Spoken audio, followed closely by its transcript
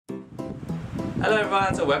Hello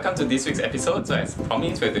everyone, so welcome to this week's episode. So as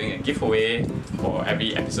promised, we're doing a giveaway for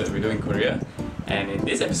every episode we do in Korea. And in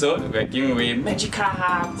this episode, we're giving away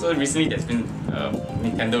Magikarp. So recently there's been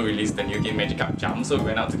Nintendo released the new game Magikarp Jump. So we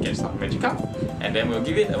went out to catch some Magikarp and then we'll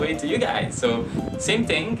give it away to you guys. So same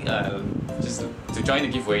thing, just to join the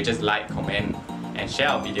giveaway, just like, comment and share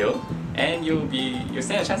our video and you'll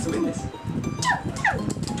stand a chance to win this.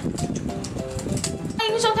 欢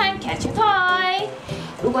迎收看 Catch a Toy。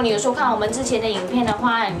如果你有收看我们之前的影片的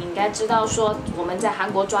话，你应该知道说我们在韩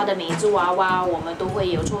国抓的每一只娃娃，我们都会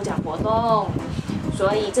有抽奖活动。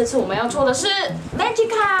所以这次我们要抽的是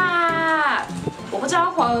Magikarp。我不知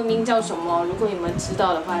道华文名叫什么，如果你们知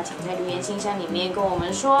道的话，请在留言信箱里面跟我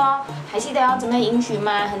们说。还记得要怎么赢取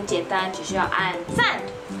吗？很简单，只需要按赞、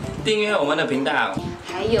订阅我们的频道。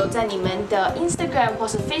 还有在你们的 Instagram 或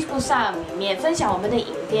是 Facebook 上里面分享我们的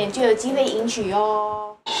影片，就有机会赢取哦。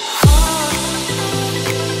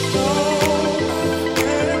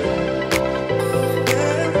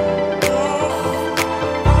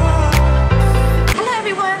Hello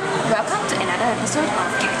everyone, welcome to another episode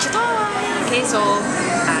of Catch a Toy. Okay, so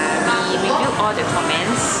we reviewed all the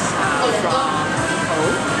comments from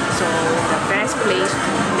people. So the best place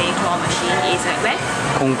to play claw machine is at where?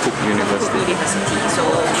 Konkuk University. So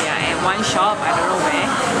we are at one shop, I don't know where.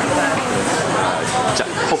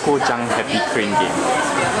 Jang Happy Crane game.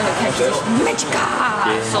 We are going to catch this Magikarp.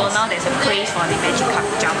 Yes. So now there's a craze for the Magikarp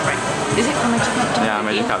jump, right? Is it called Magikarp jump? Yeah,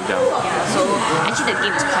 Magikarp jump. Yeah, so actually the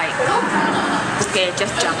game is quite okay,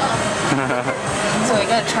 just jump. So we're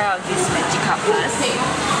going to try out this Magikarp first.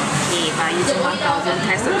 Okay, by using 1000,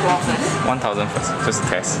 test the claw first. 1000 first, just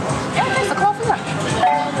test. Yeah, test the claw first.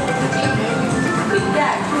 We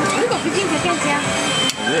got 15 seconds here.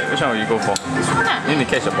 Is it? Which one will you go for? This one. You need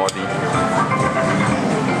to catch the body.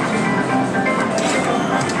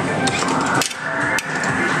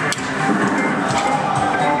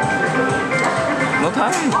 No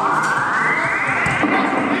time.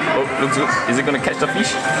 Oh, looks good. Is it gonna catch the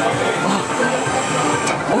fish?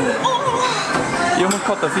 Oh. You almost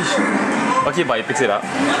caught the fish. Okay, but it picks it up.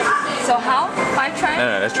 So how? 5 tries?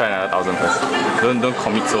 No, let's try another 1000 first. Don't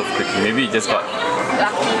commit so quickly. Maybe you just got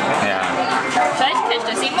lucky. Yeah. Should I catch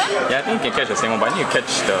the same one? Yeah, I think you can catch the same one, but I need to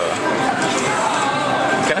catch the.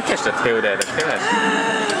 You cannot catch the tail there. The tail has.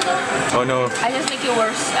 Oh no. I just make it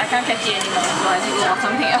worse. I can't catch it anymore, so I need to try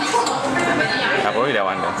something else. Yeah, probably that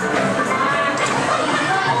one then.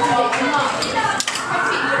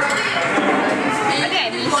 I think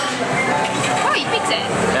I missed. Oh, it picks it.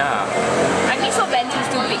 Yeah. I missed so badly, it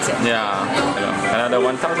still picks it. Yeah. I know. Another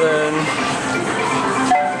 1000.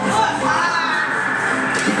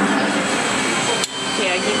 Okay,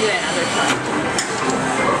 I'll give you another try.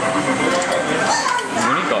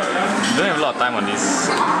 You don't have a lot of time on this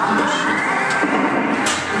machine.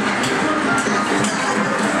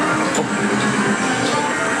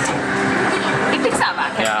 It picks up, ah?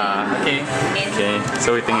 Yeah, okay. Okay,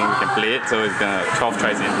 so we think we can play it, so it's gonna 12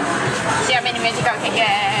 tries in. See how many Magikarp I can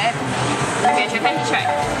get. Okay, should I try?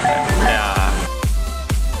 Yeah.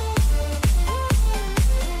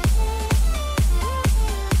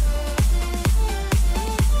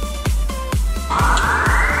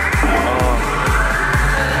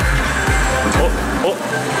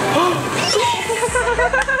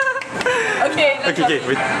 Okay,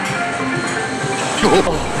 wait.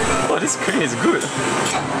 Oh, this crane is good.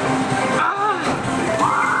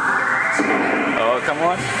 Oh, come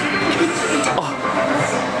on. Oh.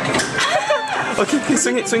 Okay,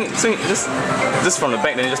 swing it. Just from the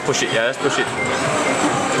back, then just push it. Yeah, just push it.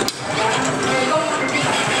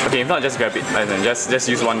 Okay, if not, just grab it. Just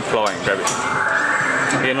use one claw and grab it.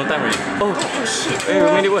 Okay, no time already. Oh shit! Hey,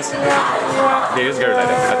 we made it worse. Okay, just grab it like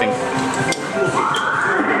that. I think.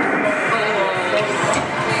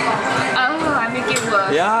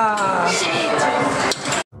 Yeah.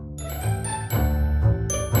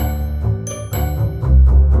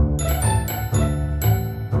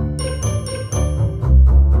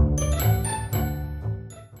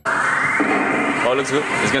 Oh, looks good.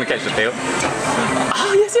 It's gonna catch the tail.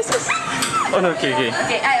 Oh, yes. Oh no, okay.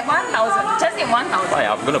 Okay, I have 1000. Just need 1000. Oh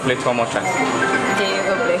yeah, I'm gonna play 12 more tries. Okay, you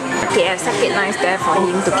go play. Okay, I stuck it nice there for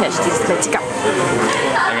him to catch this Magikarp.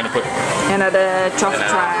 I'm gonna put another 12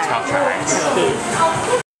 tries. 12 tries. Okay.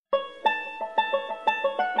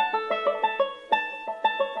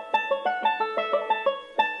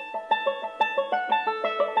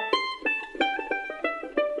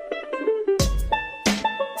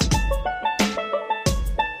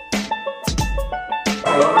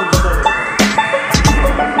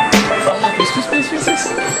 Please.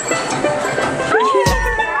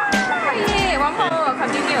 Yay, one more,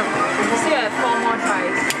 continue. We still have 4 more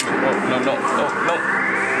tries. Oh, no. No.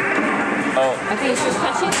 Oh. I think you should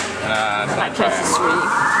catch it. Might catch this really.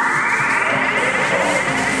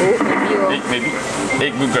 Oh, maybe. Maybe. Hey,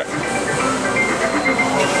 good grab.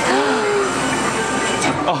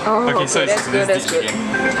 Oh, okay, so it's good, this dish again.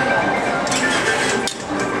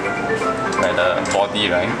 Like the body,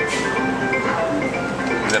 right?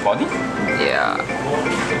 Is that body? Yeah.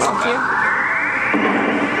 Okay.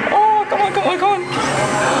 Oh, come on, come on, come on!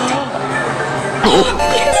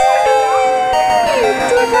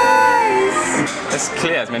 Too nice! Let's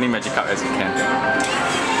clear as many Magikarp as we can.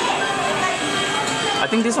 I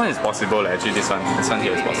think this one is possible actually, this one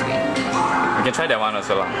here is possible. We can try that one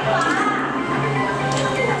also lah.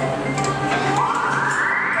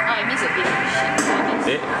 Oh, I missed a bit of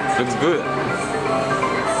shit. It looks good.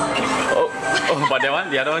 Oh, but that one,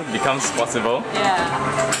 the other one becomes possible. Yeah.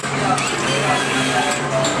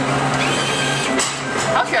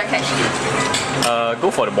 How should I catch it? Go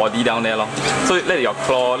for the body down there lor. So let your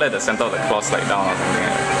claw, let the center of the claw slide down or something like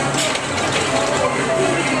that.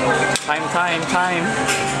 Time.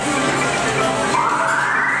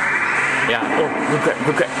 Yeah, oh,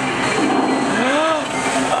 good grab.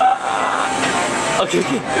 Okay,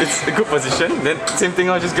 it's a good position. Then same thing,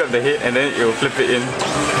 I'll just grab the head and then you'll flip it in.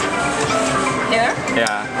 Here?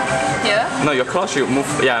 Yeah. Here? No, your claw should move,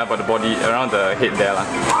 yeah, about the body, around the head there lah.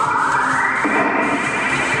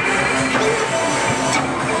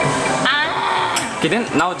 Okay, then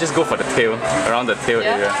now just go for the tail, around the tail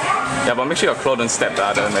area. Yeah, but make sure your claw don't step the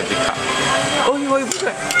other Magikarp. Oh, you put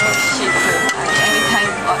that. Oh shit, every time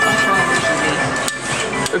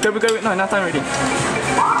Okay, wait, no, enough time already.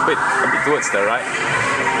 Wait, a bit towards the right.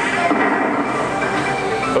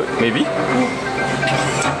 Oh, maybe?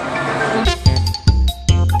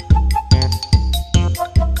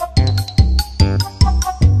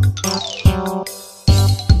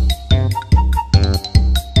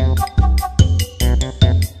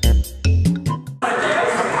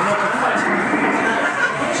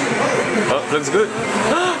 Looks good.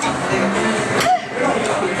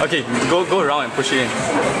 Okay, go around and push it in.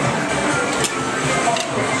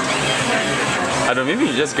 I don't know, maybe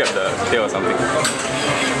you just grab the tail or something.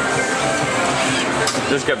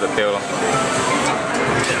 Just grab the tail.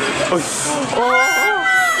 Oh!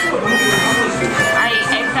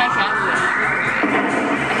 every time I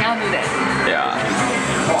cannot do that. Yeah.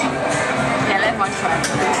 Okay, let one try.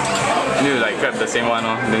 You like grab the same one,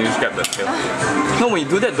 then you just grab the tail. No, when you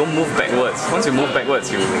do that, don't move backwards. Once you move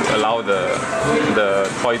backwards, you allow the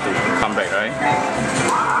toy to come back, right?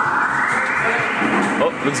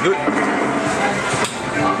 Oh, looks good.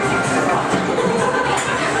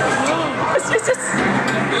 Yes.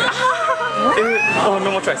 Oh,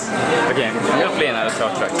 no more tries. Okay, I'm gonna play another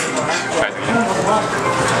 12 tries. Tries again.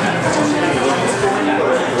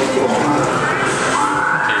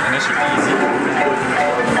 Okay, and that should be easy.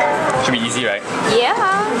 Should be easy, right? Yeah.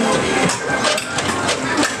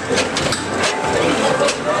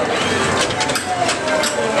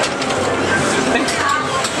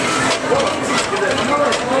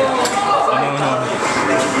 Oh no.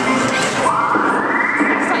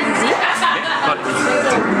 It's not easy. Not easy.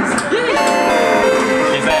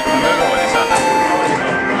 Is that? I'm gonna go for this one.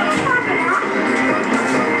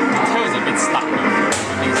 The tail is a bit stuck though.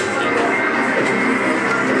 I think it's okay.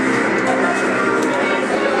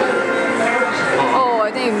 Oh, I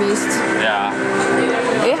think you missed. Yeah.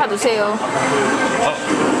 Very hard to say, oh.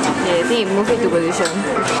 Yeah, I think you move it to position.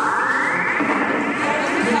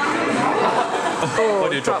 Why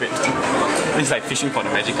do you drop it? It's like fishing for the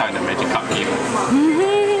Magikarp in the Magikarp game.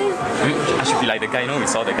 I should be like the guy, we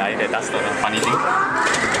saw the guy that does the funny thing.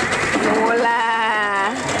 No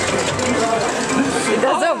lah. It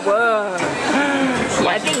doesn't work.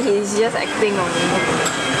 I think he's just acting only.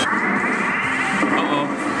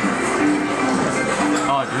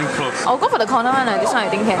 Oh, it didn't close. I'll go for the corner one. This one I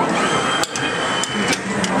think can.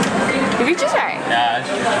 It reaches, right? Yeah.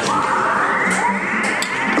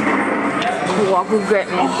 Wow, good grab,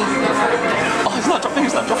 man. Oh, it's not dropping. Oh,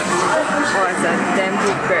 it's a damn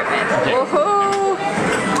good grab, man. Okay. Oh-ho!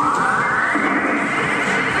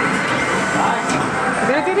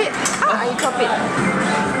 Good it. Ah, you drop it.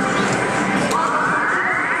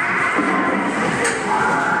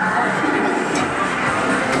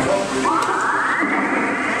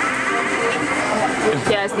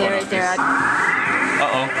 Yeah, it's near right there.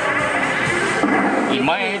 Uh-oh. It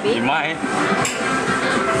might.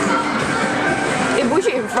 It pushed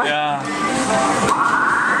it in front. Yeah.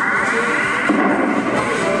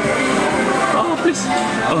 Oh, please.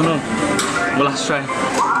 Oh no. Well, last try.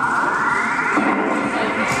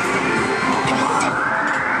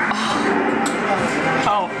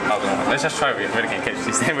 How? Let's just try whether we can catch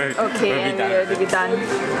this. Then we'll Okay, be done. we'll be done.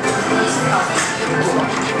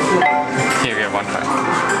 Okay, we have one card.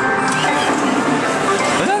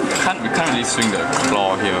 We can't really swing the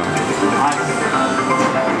claw here.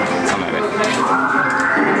 Something like that.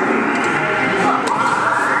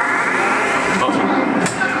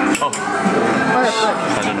 Oh. What happened?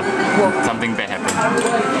 I don't know. Whoa. Something bad happened.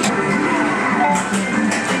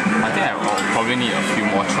 I think I will probably need a few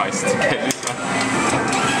more tries to get this one.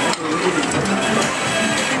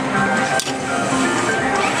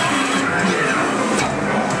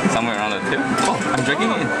 Somewhere around the tip. Oh, I'm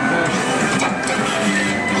dragging it in.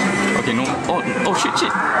 Okay, no. Oh shit. I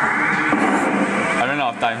ran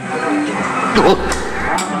out of time.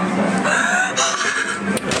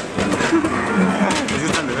 Is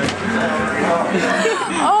this time to bang?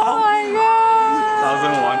 Oh my god!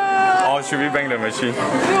 1001. Oh, should we bang the machine?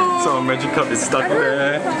 So Magikarp is stuck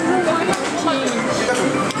there. Coin. You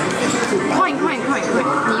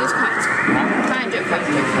use coins. 500.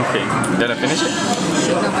 Okay, then I finish it?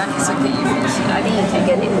 Sure, no, but it's okay. You finish it. I think you can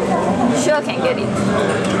get it. Sure can get it.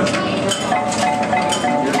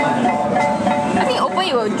 I think open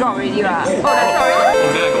you will drop already lah. Oh, that's already.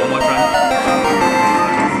 Oh, then I got one more try.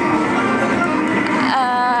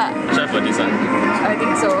 Try for this one. I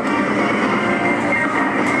think so.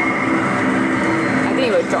 I think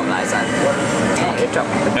it will drop lah, son. Yeah, it will drop.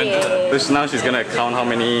 Okay. So now she's gonna count how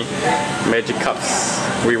many Magikarps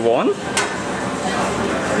we won.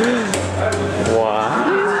 Wow.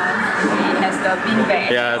 It has the beanbag.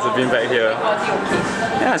 Yeah, it's a beanbag here. Okay.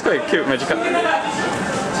 Yeah, it's quite a cute Magikarp.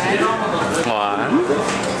 1,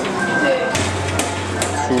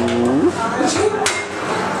 2,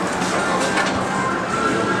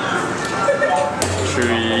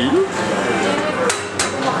 3.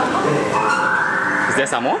 Is there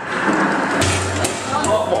some more?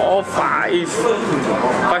 4, 5.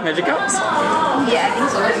 5 Magikarps? Yeah, I think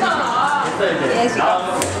so. Yes, we got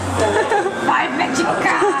 5 Magikarp.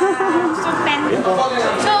 So many.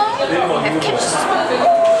 So we have catched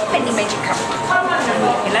many Magikarp.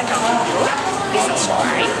 If you like our video, please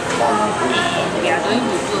subscribe. And we are going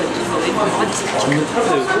to do a giveaway for all these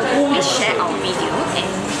Magikarp. Please share our video and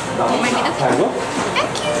comment with the video.